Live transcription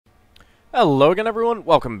Hello again, everyone.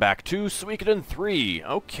 Welcome back to Suikoden III.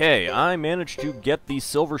 Okay, I managed to get the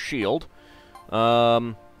silver shield.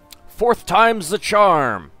 Fourth time's the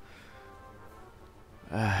charm.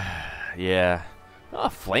 Yeah.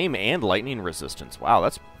 Flame and lightning resistance. Wow,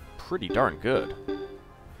 that's pretty darn good.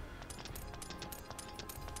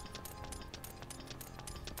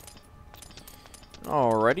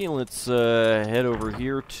 Alrighty, let's head over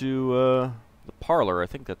here to the parlor. I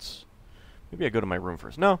think that's... Maybe I go to my room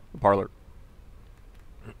first. No, the parlor.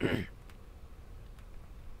 Yeah,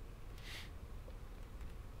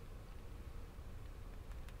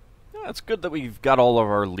 it's good that we've got all of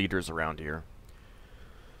our leaders around here.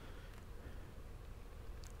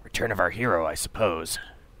 Return of our hero, I suppose.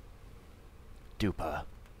 Dupa.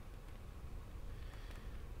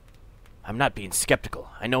 I'm not being skeptical.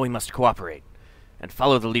 I know we must cooperate and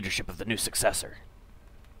follow the leadership of the new successor.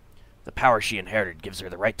 The power she inherited gives her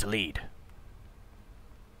the right to lead.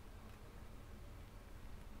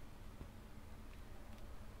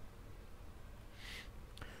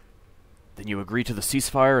 Then you agree to the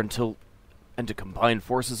ceasefire and to combine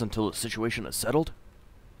forces until the situation is settled?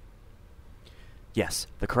 Yes,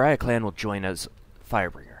 the Karaya clan will join as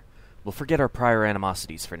Firebringer. We'll forget our prior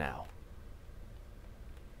animosities for now.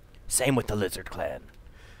 Same with the Lizard clan.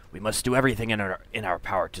 We must do everything in our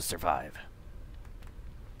power to survive.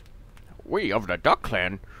 We of the Duck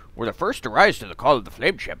clan were the first to rise to the call of the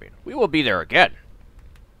Flame Champion. We will be there again.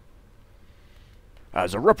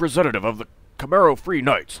 As a representative of the Camaro Free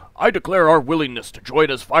Knights, I declare our willingness to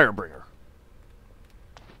join as Firebringer.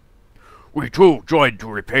 We too join to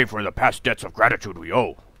repay for the past debts of gratitude we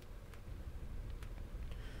owe.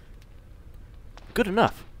 Good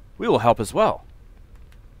enough. We will help as well.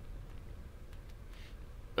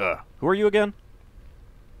 Who are you again?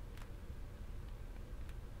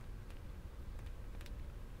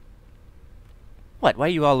 What? Why are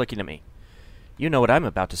you all looking at me? You know what I'm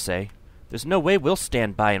about to say. There's no way we'll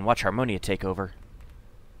stand by and watch Harmonia take over.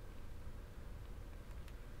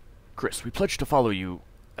 Chris, we pledge to follow you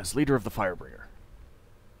as leader of the Firebringer.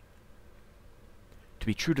 To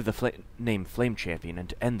be true to the name Flame Champion and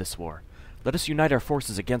to end this war, let us unite our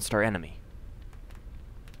forces against our enemy.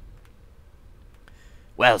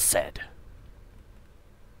 Well said.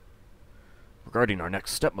 Regarding our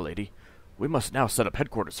next step, milady, we must now set up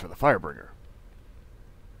headquarters for the Firebringer.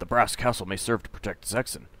 The Brass Castle may serve to protect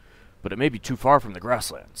Zexen, but it may be too far from the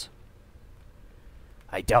grasslands.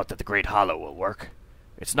 I doubt that the Great Hollow will work.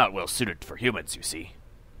 It's not well suited for humans, you see.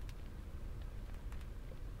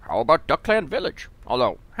 How about Duckland Village?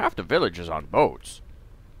 Although half the village is on boats.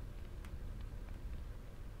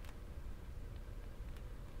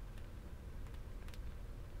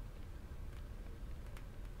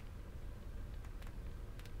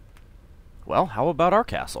 Well, how about our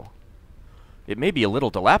castle? It may be a little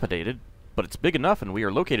dilapidated, but it's big enough and we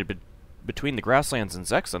are located between the grasslands and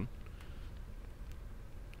Zexen.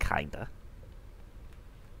 Kinda.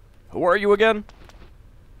 Who are you again?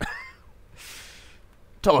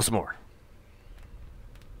 Tell us more.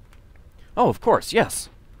 Oh, of course, yes.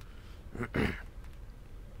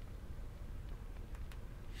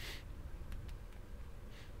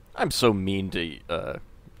 I'm so mean to,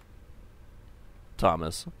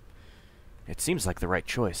 Thomas. It seems like the right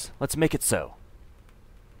choice. Let's make it so.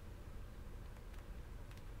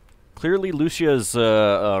 Clearly, Lucia is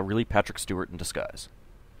really Patrick Stewart in disguise.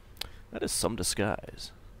 That is some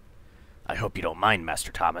disguise. I hope you don't mind,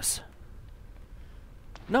 Master Thomas.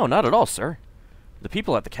 No, not at all, sir. The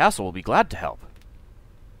people at the castle will be glad to help.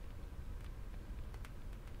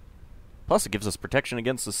 Plus, it gives us protection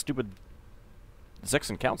against the stupid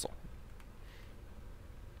Zexen Council.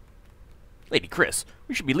 Lady Chris,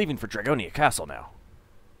 we should be leaving for Dragonia Castle now.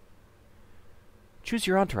 Choose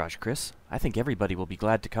your entourage, Chris. I think everybody will be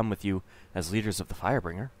glad to come with you as leaders of the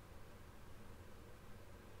Firebringer.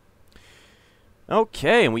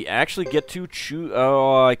 Okay, and we actually get to choose...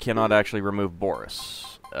 Oh, I cannot actually remove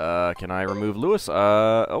Boris. Can I remove Lewis?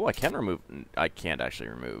 Oh, I can remove... I can't actually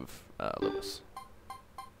remove Lewis.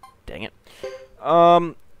 Dang it.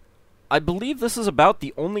 I believe this is about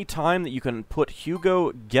the only time that you can put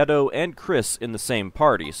Hugo, Ghetto, and Chris in the same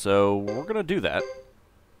party, so we're gonna do that.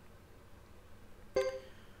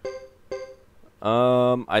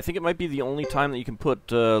 I think it might be the only time that you can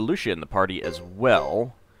put Lucia in the party as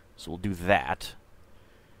well, so we'll do that.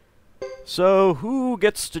 So, who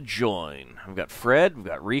gets to join? We've got Fred, we've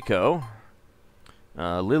got Rico,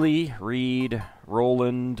 Lily, Reed,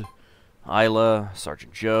 Roland, Isla,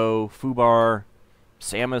 Sergeant Joe, Fubar,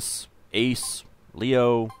 Samus, Ace,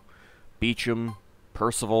 Leo, Beecham,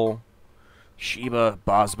 Percival, Sheba,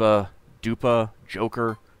 Bosba, Dupa,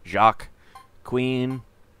 Joker, Jacques, Queen,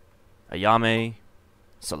 Ayame,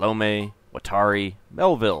 Salome, Watari,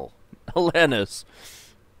 Melville, Alanis.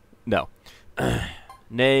 No.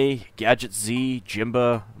 Nei, Gadget Z,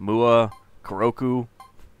 Jimba, Mua, Kuroku.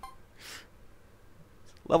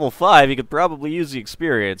 Level 5, you could probably use the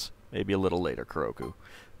experience. Maybe a little later, Kuroku.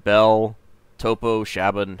 Bell, Topo,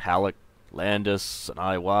 Shaban, Halleck, Landis,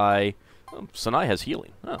 Sanai Y. Oh, Sanai has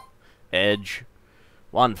healing. Oh. Edge,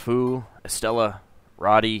 Wanfu, Estella,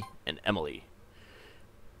 Roddy, and Emily.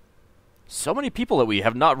 So many people that we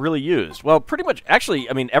have not really used. Well, pretty much, actually,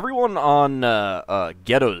 I mean, everyone on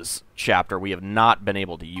Ghetto's chapter we have not been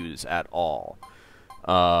able to use at all.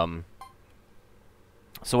 So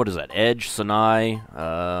what is that? Edge, Sanai,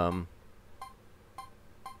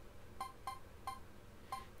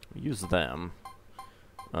 we use them.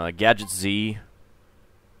 Gadget Z.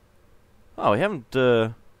 Oh, we haven't,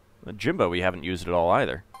 Jimbo we haven't used at all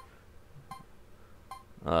either.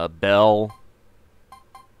 Bell.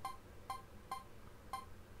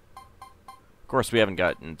 Of course, we haven't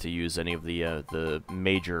gotten to use any of the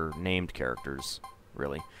major named characters,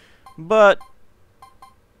 really. But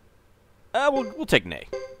we'll take Nei,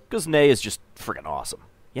 because Nei is just friggin' awesome.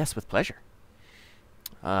 Yes, with pleasure.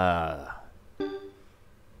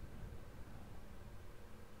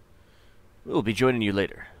 We'll be joining you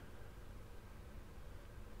later.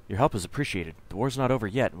 Your help is appreciated. The war's not over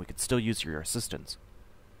yet, and we could still use your assistance.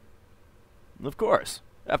 Of course.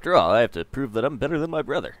 After all, I have to prove that I'm better than my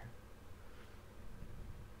brother.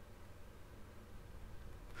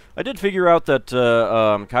 I did figure out that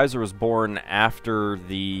Kaiser was born after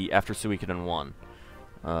Suikoden 1.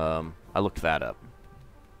 I looked that up.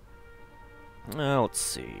 Let's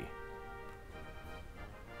see.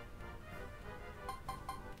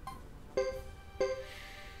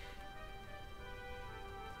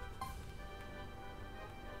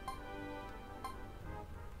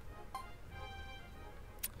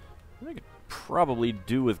 I could probably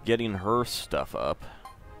do with getting her stuff up.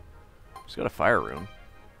 She's got a fire rune.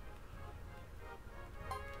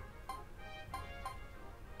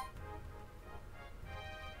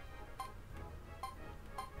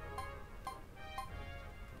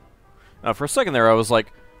 Now, for a second there, I was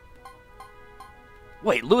like,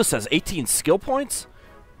 wait, Lewis has 18 skill points?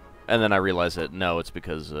 And then I realized that, no, it's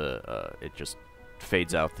because it just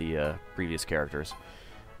fades out the previous characters.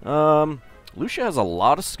 Lucia has a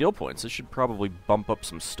lot of skill points. This should probably bump up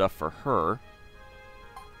some stuff for her.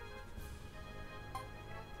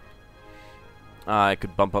 I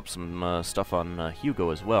could bump up some stuff on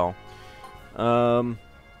Hugo as well. I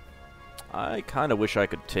kind of wish I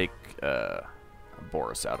could take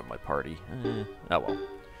Boris out of my party. Oh well.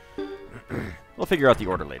 We'll figure out the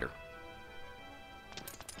order later.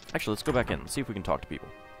 Actually, let's go back in and see if we can talk to people.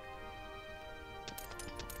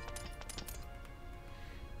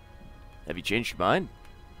 Have you changed your mind?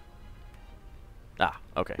 Ah,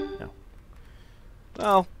 okay. No.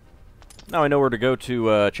 Well, now I know where to go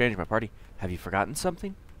to change my party. Have you forgotten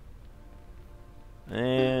something?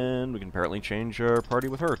 And we can apparently change our party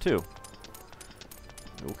with her, too.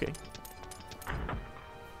 Okay.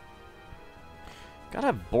 Gotta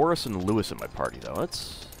have Boris and Lewis in my party, though.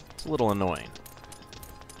 That's a little annoying.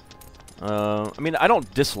 I mean, I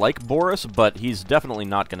don't dislike Boris, but he's definitely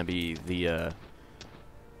not going to be the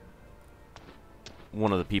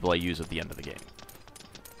one of the people I use at the end of the game.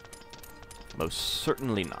 Most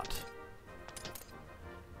certainly not.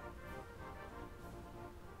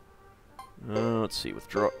 Let's see,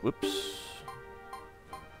 withdraw. Whoops.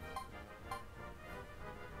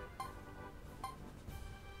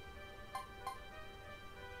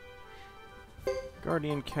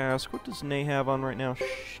 Guardian Cask. What does Nei have on right now?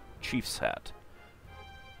 Chief's hat.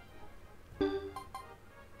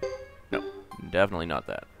 No, definitely not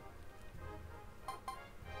that.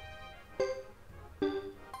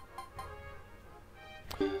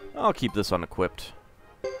 I'll keep this unequipped.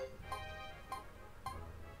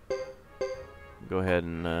 Go ahead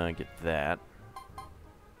and get that.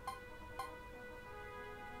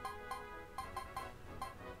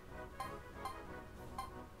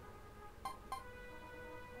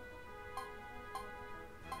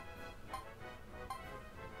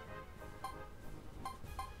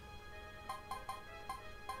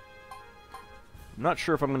 I'm not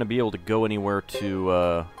sure if I'm going to be able to go anywhere to,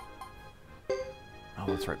 oh,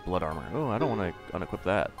 that's right, blood armor. Oh, I don't want to unequip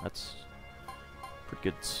that. That's pretty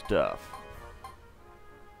good stuff.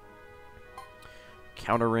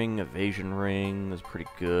 Counter ring, evasion ring is pretty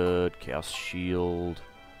good. Chaos shield.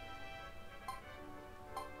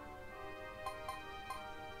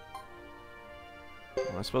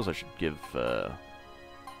 Well, I suppose I should give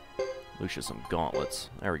Lucia some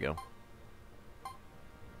gauntlets. There we go.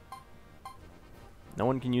 No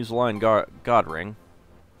one can use the Lion God Ring.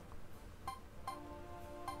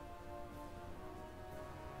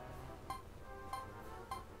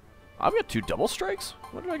 I've got 2 double strikes?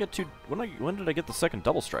 When did I get 2? When did I get the second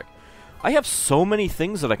double strike? I have so many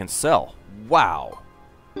things that I can sell. Wow.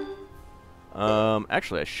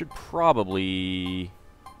 Actually, I should probably...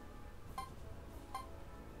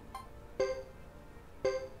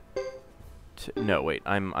 No, wait.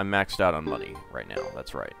 I'm maxed out on money right now.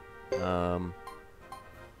 That's right.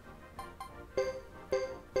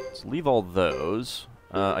 Let's leave all those.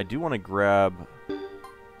 I do want to grab...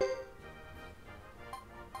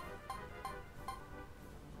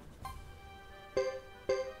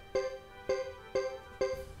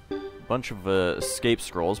 bunch of escape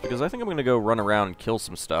scrolls, because I think I'm going to go run around and kill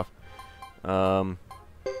some stuff. How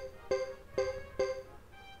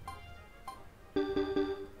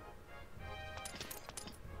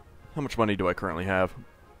much money do I currently have?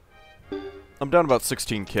 I'm down about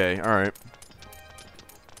 16k. Alright.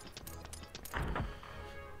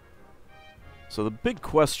 So the big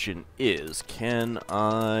question is, can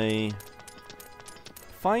I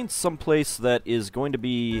find some place that is going to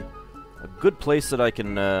be a good place that I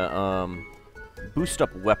can boost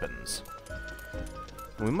up weapons?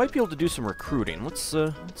 And we might be able to do some recruiting. Let's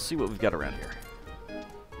see what we've got around here.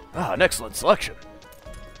 Ah, an excellent selection.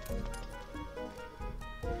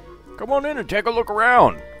 Come on in and take a look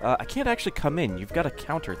around. I can't actually come in. You've got a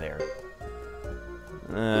counter there.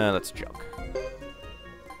 That's junk.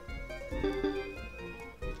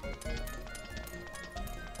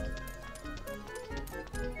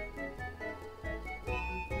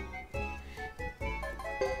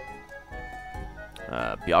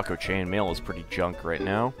 Byakko chainmail is pretty junk right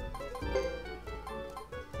now.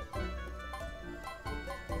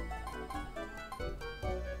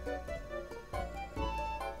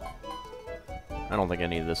 I don't think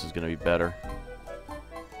any of this is going to be better.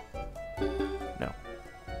 No.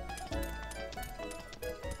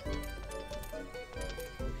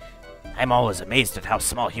 I'm always amazed at how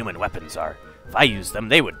small human weapons are. If I used them,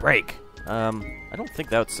 they would break. I don't think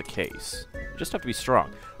that's the case. You just have to be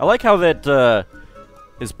strong. I like how that,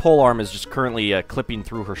 his polearm is just currently clipping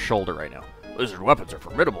through her shoulder right now. Lizard weapons are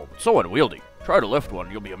formidable, but so unwieldy. Try to lift one,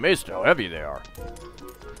 and you'll be amazed at how heavy they are.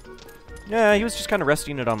 Yeah, he was just kind of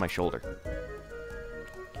resting it on my shoulder.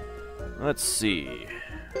 Let's see.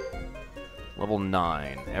 Level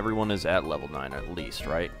 9. Everyone is at level 9 at least,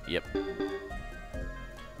 right? Yep.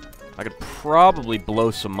 I could probably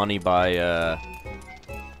blow some money by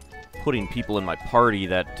putting people in my party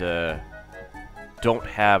that don't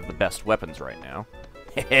have the best weapons right now.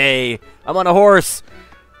 Hey, I'm on a horse!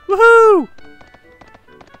 Woohoo!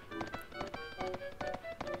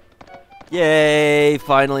 Yay,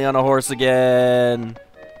 finally on a horse again!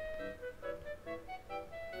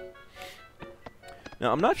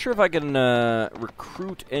 Now, I'm not sure if I can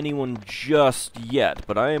recruit anyone just yet,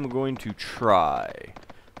 but I am going to try.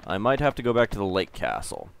 I might have to go back to the Lake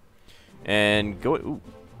Castle. And go... Ooh.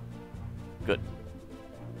 Good.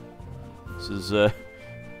 This is,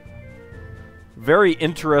 very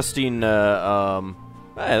interesting,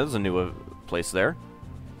 there's a new place there.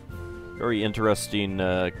 Very interesting,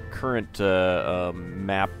 current,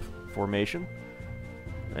 map formation.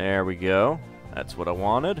 There we go. That's what I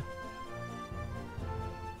wanted.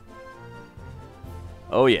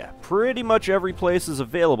 Oh yeah, pretty much every place is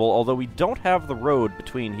available, although we don't have the road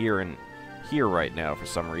between here and here right now for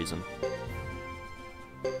some reason.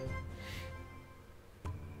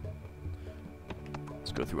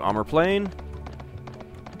 Let's go through Armor Plain.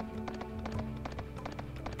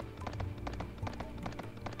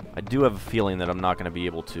 I do have a feeling that I'm not going to be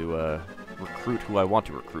able to recruit who I want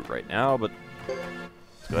to recruit right now, but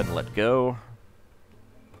let's go ahead and let go.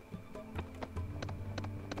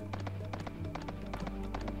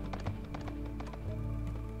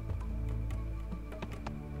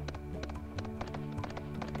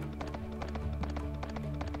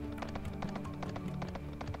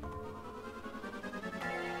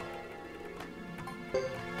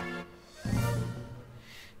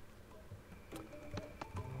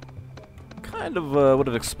 Kind of would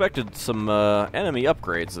have expected some enemy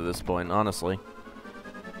upgrades at this point, honestly.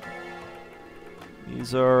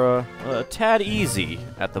 These are a tad easy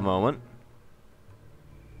at the moment.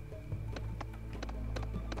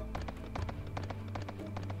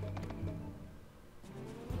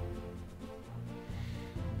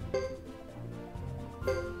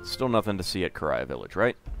 Still nothing to see at Karai Village,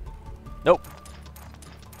 right? Nope.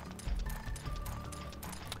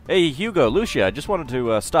 Hey, Hugo, Lucia, I just wanted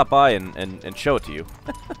to stop by and show it to you.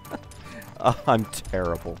 I'm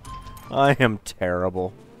terrible. I am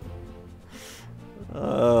terrible.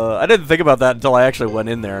 I didn't think about that until I actually went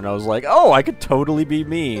in there, and I was like, oh, I could totally be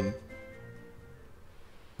mean.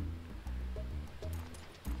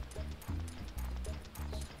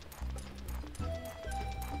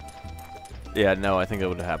 Yeah, no, I think it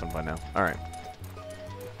would have happened by now. Alright.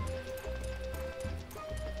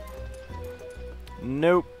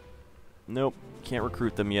 Nope. Nope. Can't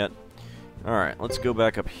recruit them yet. Alright, let's go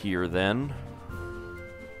back up here then.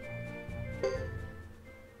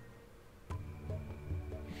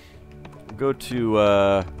 Go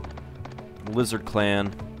to, Lizard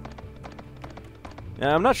Clan.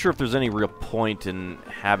 Yeah, I'm not sure if there's any real point in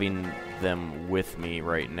having them with me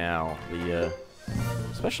right now.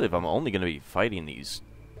 Especially if I'm only going to be fighting these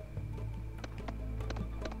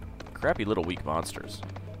crappy little weak monsters.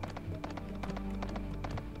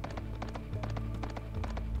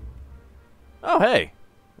 Oh, hey!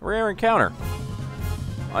 Rare encounter.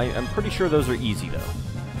 I'm pretty sure those are easy, though.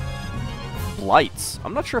 Blights.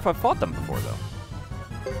 I'm not sure if I've fought them before, though.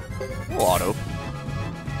 We'll auto.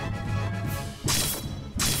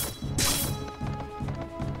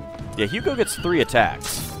 Yeah, Hugo gets 3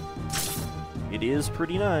 attacks. It is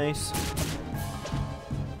pretty nice.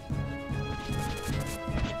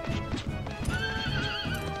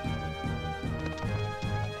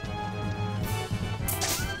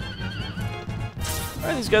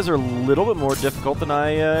 Alright, these guys are a little bit more difficult than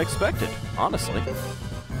I expected, honestly.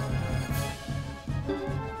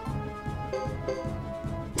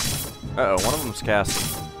 Uh-oh, one of them's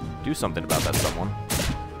casting. Do something about that, someone.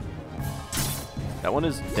 That one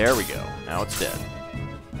is... There we go. Now it's dead.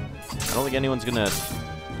 I don't think anyone's gonna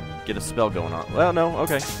get a spell going on. Well, no.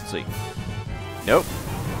 Okay. Let's see. Nope.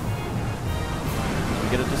 Let me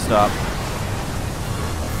get it to stop.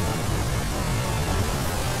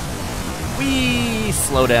 Whee!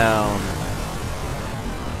 Slow down.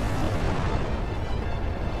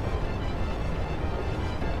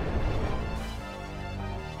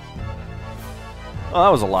 Well, that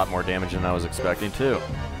was a lot more damage than I was expecting, too.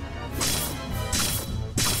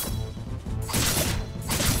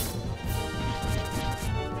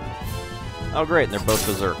 Oh, great, and they're both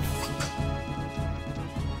berserk.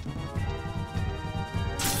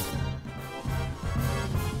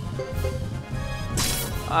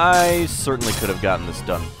 I certainly could have gotten this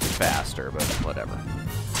done faster, but whatever.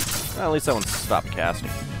 Well, at least that one stopped casting.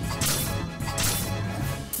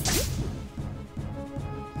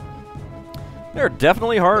 They're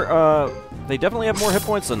definitely hard, they definitely have more hit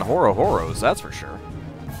points than Horo-Horos, that's for sure.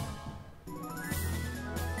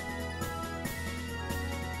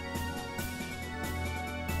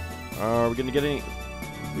 Are we gonna get any...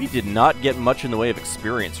 We did not get much in the way of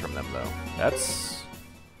experience from them, though. That's...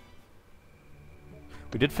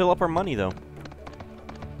 We did fill up our money, though.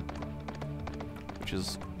 Which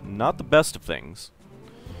is not the best of things.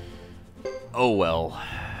 Oh, well.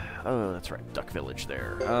 Oh, that's right. Duck Village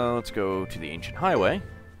there. Let's go to the Ancient Highway.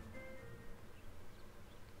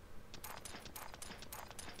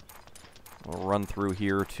 We'll run through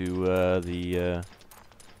here to the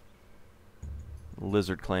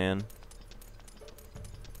Lizard Clan.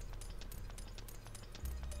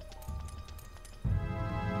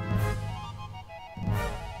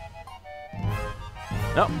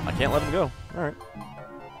 No, I can't let them go. Alright.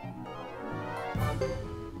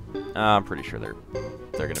 I'm pretty sure they're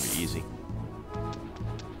gonna be easy.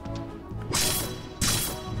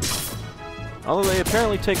 Although they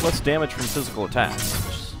apparently take less damage from physical attacks, which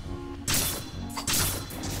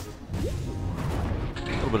is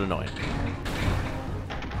a little bit annoying.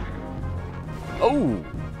 Oh!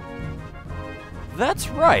 That's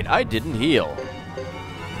right, I didn't heal.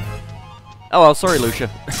 Oh well, sorry,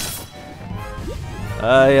 Lucia.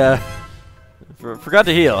 I forgot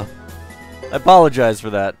to heal. I apologize for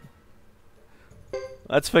that.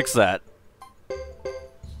 Let's fix that.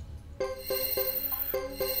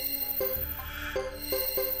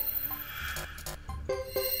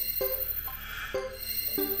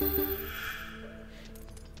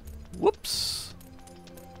 Whoops.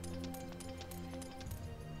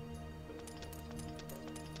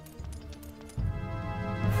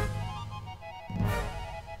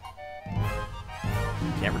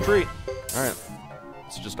 Can't retreat. Alright.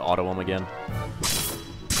 Let's just auto them again. I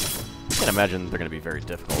can't imagine they're going to be very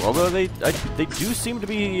difficult. Although they do seem to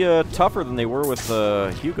be tougher than they were with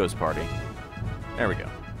Hugo's party. There we go.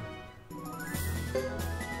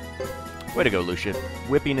 Way to go, Lucia.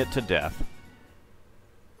 Whipping it to death.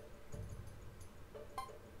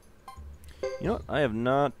 You know what? I have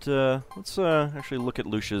not... let's actually look at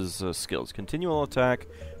Lucia's skills. Continual attack,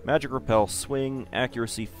 magic repel, swing,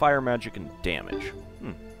 accuracy, fire magic, and damage.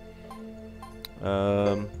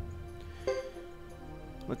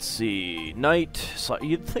 Let's see. Knight. So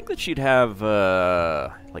you'd think that she'd have,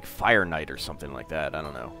 like Fire Knight or something like that. I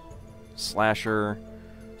don't know. Slasher.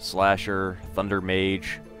 Thunder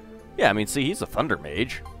Mage. Yeah, I mean, see, he's a Thunder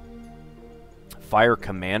Mage. Fire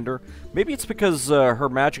Commander. Maybe it's because her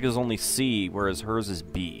magic is only C, whereas hers is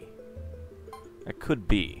B. That could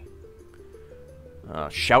be.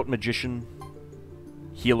 Shout Magician.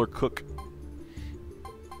 Healer Cook.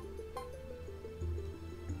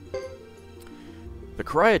 The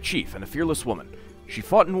Karaya Chief and a fearless woman. She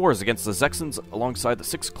fought in wars against the Zexans alongside the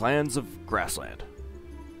 6 clans of Grassland.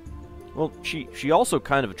 Well, she also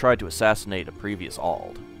kind of tried to assassinate a previous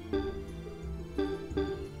Auld.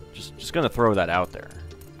 Just gonna throw that out there.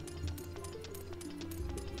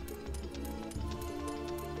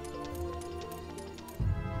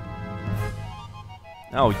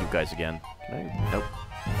 Oh, you guys again. Can I? Nope.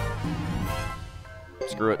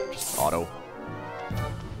 Screw it. Just auto.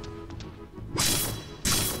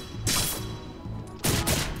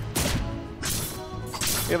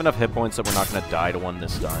 We have enough hit points that we're not going to die to one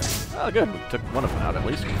this time. Oh, good. We took one of them out, at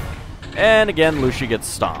least. And again, Lucia gets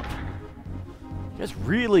stomped. You guys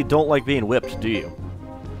really don't like being whipped, do you?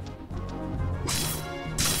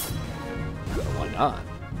 Why not?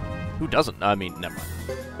 Who doesn't? I mean, never mind.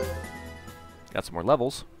 Got some more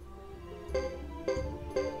levels.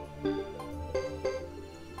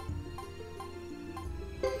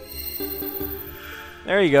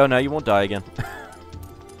 There you go. Now you won't die again.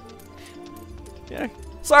 Yeah.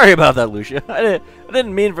 Sorry about that, Lucia. I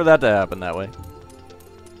didn't mean for that to happen that way.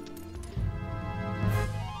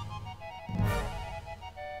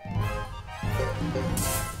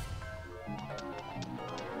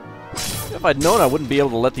 If I'd known I wouldn't be able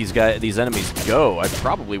to let these enemies go, I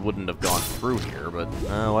probably wouldn't have gone through here, but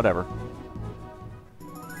whatever.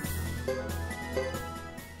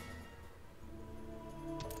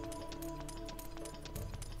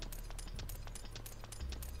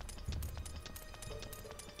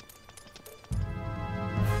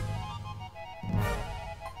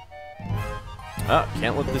 Ah,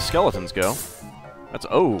 can't let the skeletons go. That's...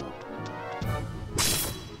 oh.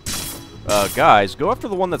 Guys, go after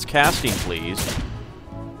the one that's casting, please.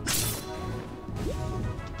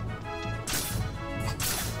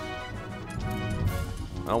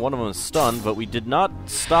 Well, one of them is stunned, but we did not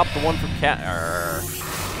stop the one from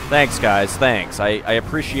Thanks, guys, thanks. I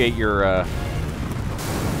appreciate your, I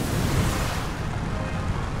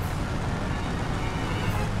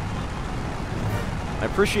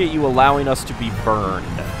appreciate you allowing us to be burned.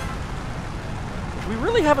 We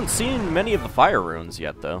really haven't seen many of the fire runes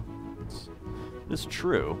yet, though. It's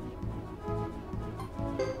true.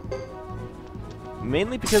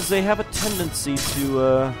 Mainly because they have a tendency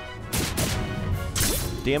to,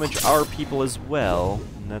 damage our people as well,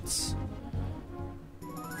 and that's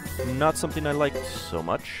not something I like so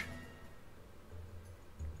much.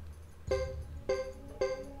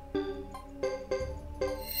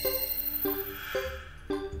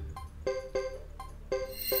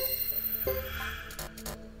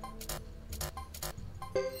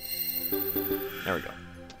 There we go.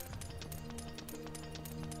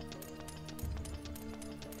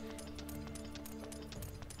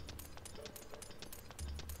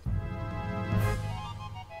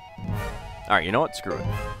 Alright, you know what? Screw it.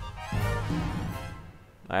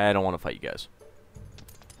 I don't want to fight you guys.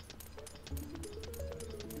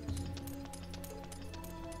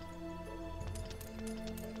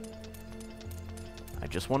 I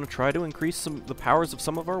just want to try to increase the powers of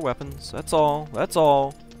some of our weapons. That's all. That's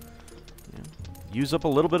all. Yeah. Use up a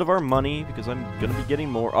little bit of our money, because I'm going to be getting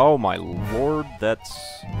more. Oh my lord,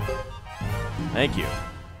 that's... Thank you.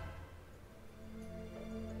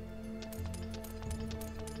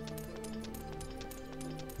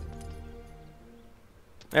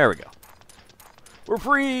 There we go. We're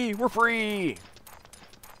free! We're free!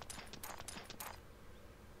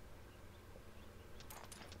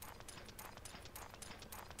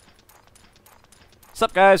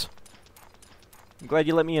 Sup, guys? I'm glad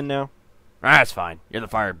you let me in now. Ah, that's fine. You're the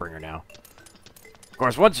Firebringer now. Of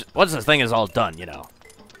course, once this thing is all done, you know.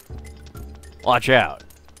 Watch out.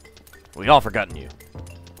 We've all forgotten you.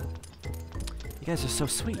 You guys are so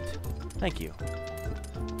sweet. Thank you.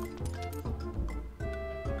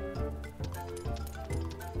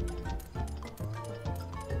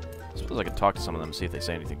 Suppose I could talk to some of them and see if they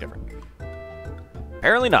say anything different.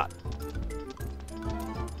 Apparently not.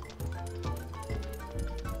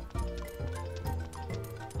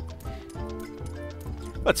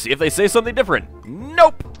 Let's see if they say something different.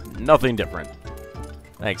 Nope! Nothing different.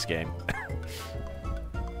 Thanks, game.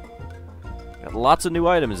 Got lots of new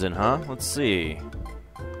items in, huh? Let's see.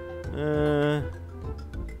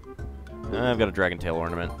 I've got a dragon tail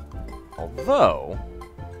ornament. Although...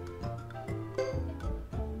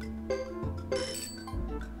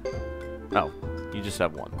 Oh, you just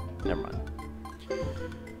have one. Never mind.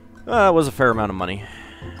 It was a fair amount of money.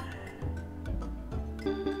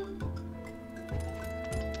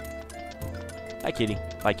 Hi, kitty.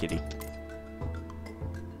 Bye, kitty.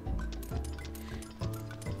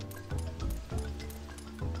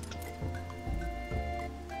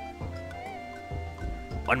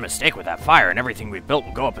 One mistake with that fire and everything we built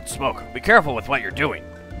will go up in smoke. Be careful with what you're doing.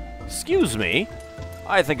 Excuse me?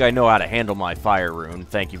 I think I know how to handle my fire rune.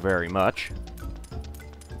 Thank you very much.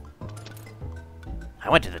 I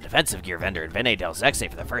went to the defensive gear vendor in Vene del Zexe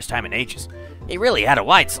for the first time in ages. He really had a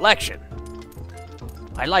wide selection.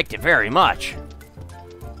 I liked it very much.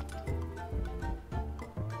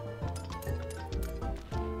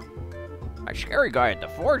 My scary guy at the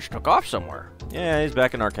forge took off somewhere. Yeah, he's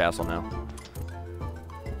back in our castle now.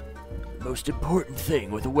 The most important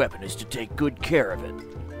thing with a weapon is to take good care of it.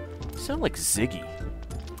 You sound like Ziggy.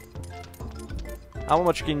 How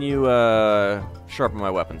much can you sharpen my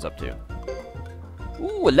weapons up to?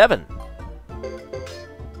 Ooh, 11.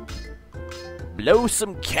 Blow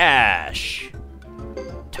some cash.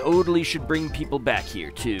 Totally should bring people back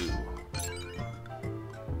here, too.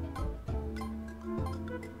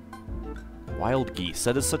 Wild geese.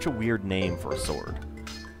 That is such a weird name for a sword.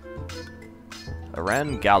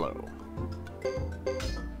 Aran Gallo.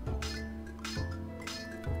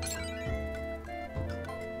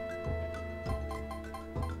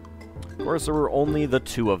 Of course, there were only the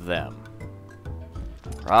two of them.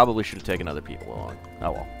 Probably should have taken other people along.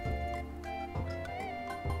 Oh well.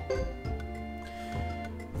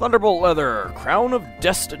 Thunderbolt leather, crown of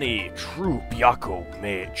destiny, true Byakko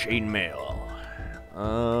chainmail.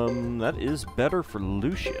 That is better for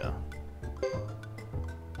Lucia.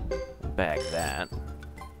 Bag that.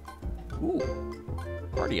 Ooh,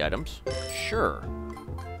 party items. Sure.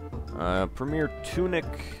 Premier tunic,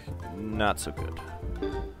 not so good.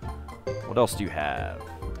 What else do you have?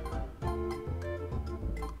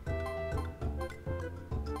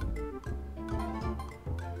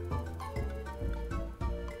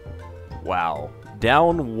 Wow.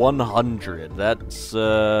 Down 100. That's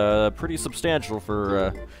pretty substantial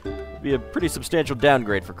for be a pretty substantial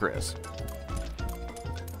downgrade for Chris.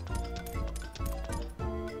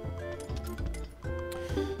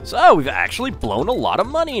 So, we've actually blown a lot of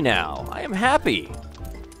money now. I am happy.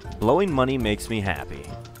 Blowing money makes me happy.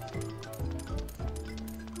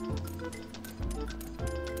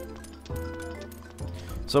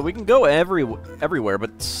 So we can go everywhere,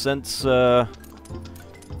 but since I'd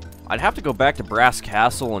have to go back to Brass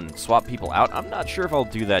Castle and swap people out, I'm not sure if I'll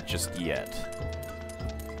do that just yet.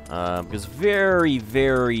 Because very,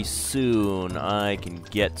 very soon I can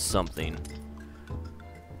get something.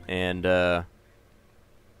 And that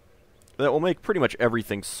will make pretty much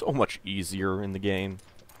everything so much easier in the game.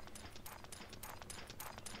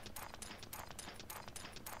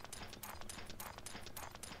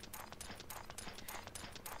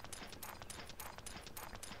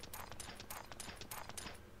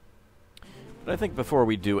 But I think before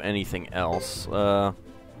we do anything else, let's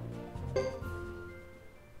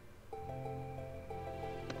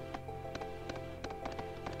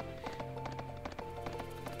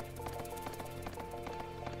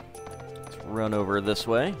run over this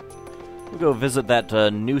way. We'll go visit that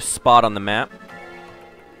new spot on the map.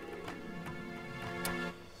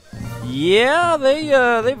 Yeah,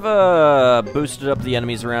 they've boosted up the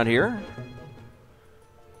enemies around here.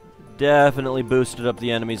 Definitely boosted up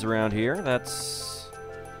the enemies around here.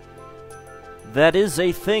 That is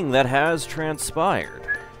a thing that has transpired.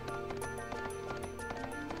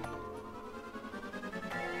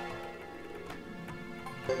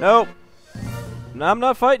 Nope. No, I'm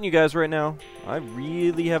not fighting you guys right now. I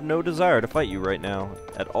really have no desire to fight you right now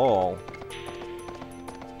at all.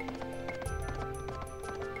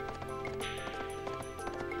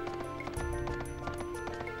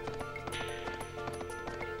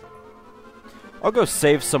 I'll go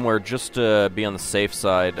save somewhere just to be on the safe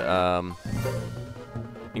side,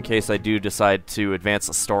 in case I do decide to advance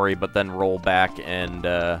the story, but then roll back and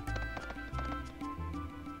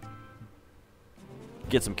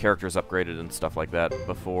get some characters upgraded and stuff like that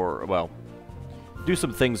before, well, do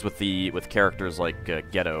some things with characters like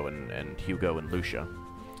Ghetto and Hugo and Lucia.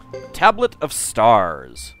 Tablet of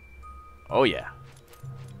Stars. Oh yeah.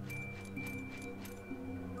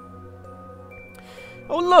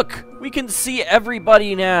 Oh, look! We can see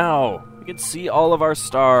everybody now! We can see all of our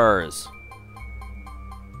stars.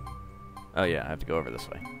 Oh, yeah, I have to go over this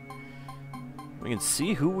way. We can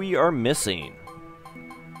see who we are missing.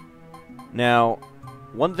 Now,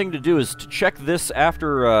 one thing to do is to check this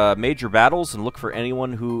after major battles and look for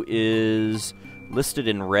anyone who is listed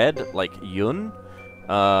in red, like Yun.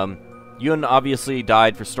 Yun obviously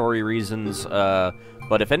died for story reasons,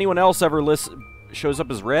 but if anyone else ever shows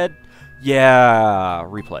up as red, yeah,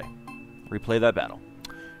 replay. Replay that battle.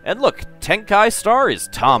 And look, Tenkai Star is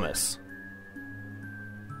Thomas.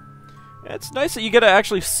 It's nice that you get to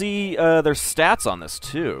actually see their stats on this,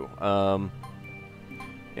 too.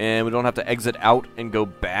 And we don't have to exit out and go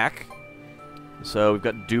back. So we've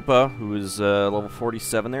got Dupa, who is level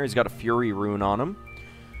 47 there. He's got a Fury rune on him.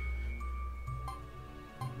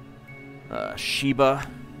 Shiba.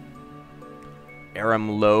 Aram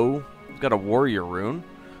Low. He's got a Warrior rune.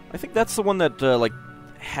 I think that's the one that, like,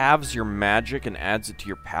 halves your magic and adds it to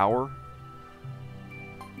your power.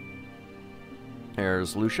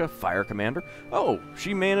 There's Lucia, Fire Commander. Oh,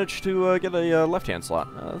 she managed to get a left-hand slot.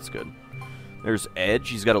 That's good. There's Edge.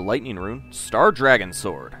 He's got a Lightning rune. Star Dragon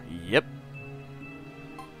Sword. Yep.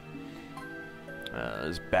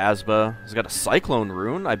 There's Bazba. He's got a Cyclone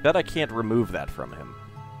rune. I bet I can't remove that from him.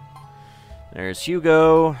 There's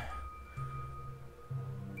Hugo.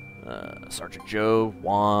 Sergeant Joe.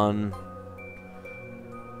 Juan.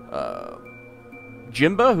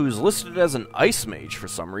 Jimba, who's listed as an Ice Mage for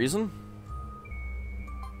some reason.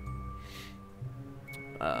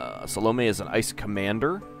 Salome is an Ice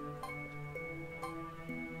Commander.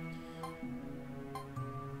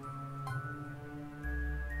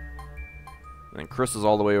 And Chris is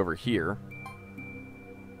all the way over here.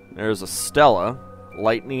 There's a Stella.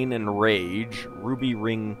 Lightning and Rage. Ruby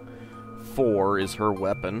Ring 4 is her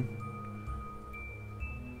weapon.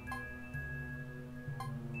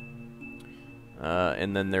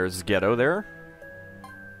 And then there's Ghetto there.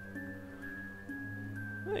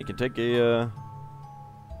 You can take a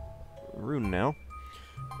rune now.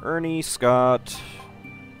 Ernie, Scott,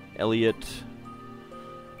 Elliot.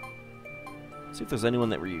 See if there's anyone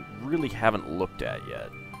that we really haven't looked at yet.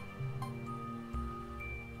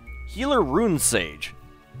 Healer Rune Sage.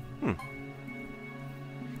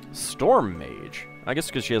 Storm Mage. I guess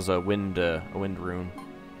because she has a wind rune.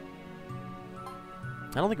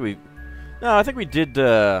 I don't think we... No, I think we did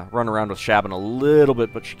run around with Shaban a little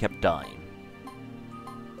bit, but she kept dying.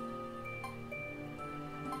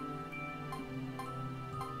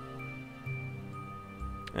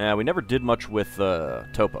 Yeah, we never did much with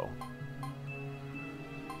Topo.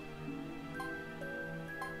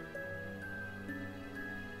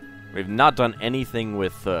 We've not done anything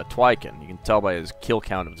with Twykin. You can tell by his kill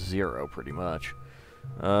count of 0, pretty much.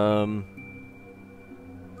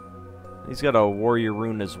 He's got a Warrior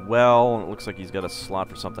rune as well, and it looks like he's got a slot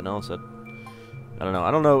for something else. I don't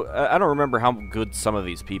know. I don't remember how good some of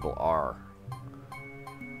these people are.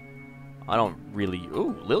 I don't really...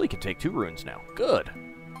 Ooh, Lily can take 2 runes now. Good.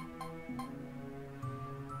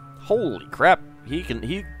 Holy crap! He can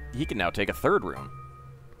now take a 3rd rune.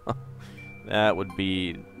 That would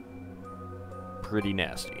be pretty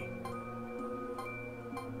nasty.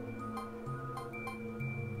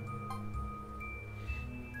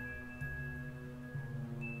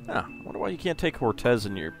 I wonder why you can't take Cortez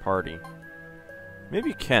in your party. Maybe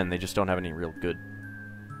you can, they just don't have any real good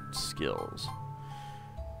skills.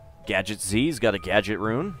 Gadget Z's got a Gadget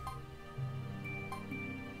rune.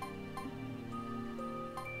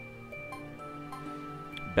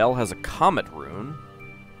 Belle has a Comet rune.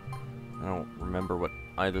 I don't remember what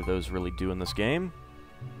either of those really do in this game.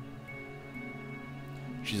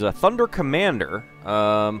 She's a Thunder Commander.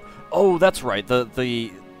 Oh, that's right.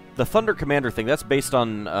 The Thunder Commander thing, that's based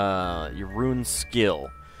on your rune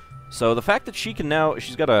skill. So the fact that she can now...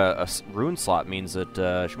 She's got a rune slot means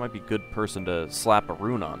that she might be a good person to slap a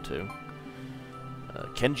rune onto.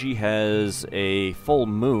 Kenji has a Full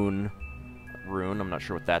Moon rune. I'm not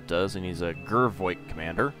sure what that does, and he's a Gervoik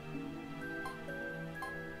Commander.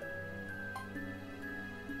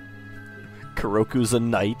 Kuroku's a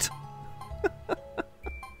knight.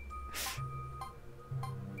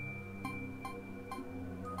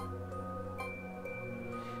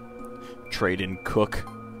 Trade in Cook.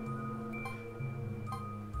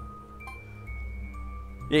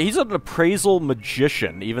 Yeah, he's an appraisal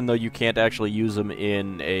magician, even though you can't actually use him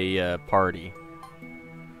in a party.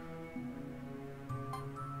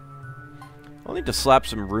 I'll need to slap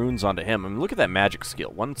some runes onto him. I mean, look at that magic skill.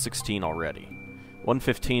 116 already.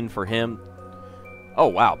 115 for him. Oh,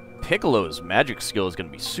 wow. Piccolo's magic skill is going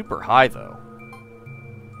to be super high, though.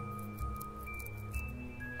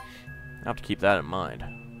 I have to keep that in mind.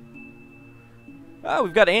 Oh,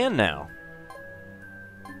 we've got Anne now.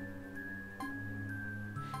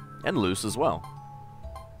 And Luce as well.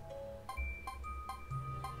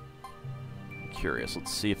 curious.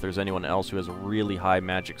 Let's see if there's anyone else who has a really high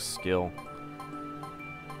magic skill.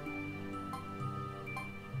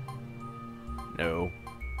 No.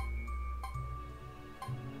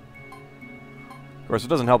 Of course, it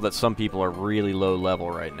doesn't help that some people are really low level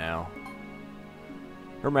right now.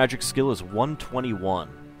 Her magic skill is 121.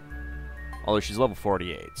 Although she's level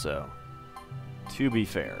 48, so... to be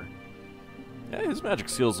fair. Yeah, his magic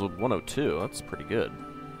skill is 102. That's pretty good.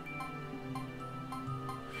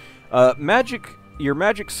 Your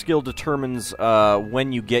magic skill determines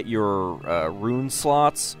when you get your rune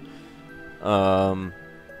slots. So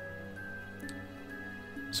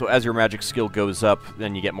as your magic skill goes up,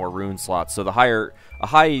 then you get more rune slots. So a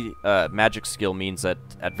high magic skill means that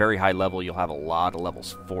at very high level you'll have a lot of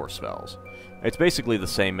levels 4 spells. It's basically the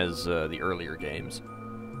same as the earlier games.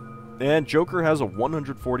 And Joker has a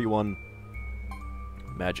 141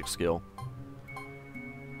 magic skill.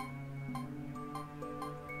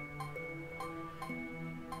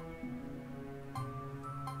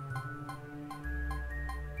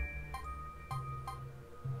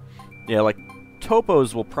 Yeah, like,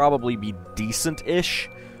 Topo's will probably be decent-ish.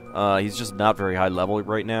 He's just not very high level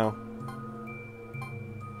right now.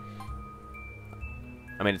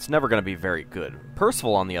 I mean, it's never going to be very good.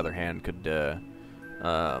 Percival, on the other hand, could, you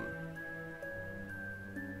know,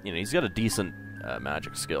 he's got a decent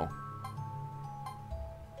magic skill.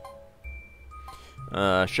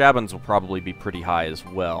 Shaban's will probably be pretty high as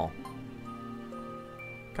well.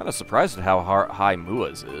 Kind of surprised at how high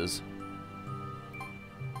Mua's is.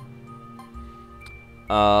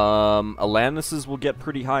 Alanis's will get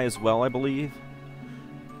pretty high as well, I believe.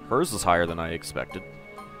 Hers is higher than I expected.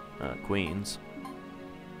 Queen's.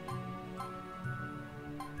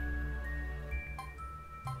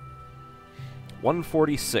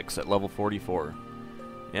 $146 at level 44.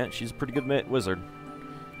 Yeah, she's a pretty good wizard.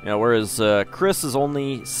 You know, whereas Chris is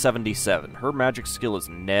only 77. Her magic skill is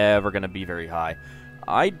never going to be very high.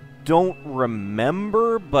 I don't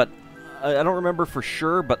remember, but I don't remember for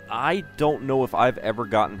sure, but I don't know if I've ever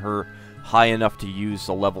gotten her high enough to use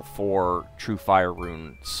a level 4 True Fire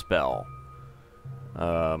Rune spell.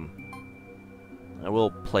 I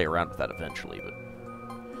will play around with that eventually, but...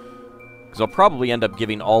 because I'll probably end up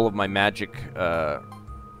giving all of my magic,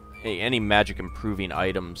 any magic improving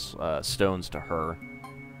items, stones to her.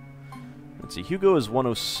 Let's see, Hugo is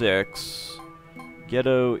 106.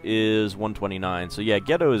 Ghetto is 129. So yeah,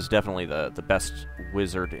 Ghetto is definitely the best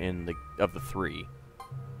wizard of the three.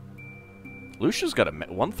 Lucia's got a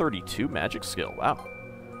 132 magic skill. Wow.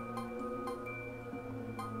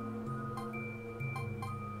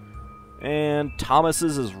 And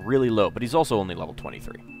Thomas's is really low, but he's also only level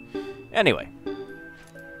 23. Anyway.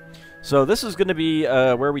 So this is going to be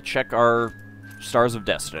where we check our Stars of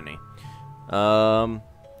Destiny.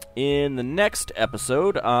 In the next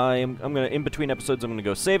episode, I'm gonna, in between episodes, I'm gonna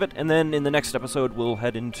go save it, and then in the next episode, we'll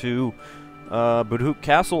head into Budhuk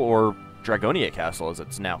Castle, or Dragonia Castle, as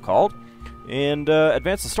it's now called, and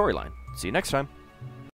advance the storyline. See you next time.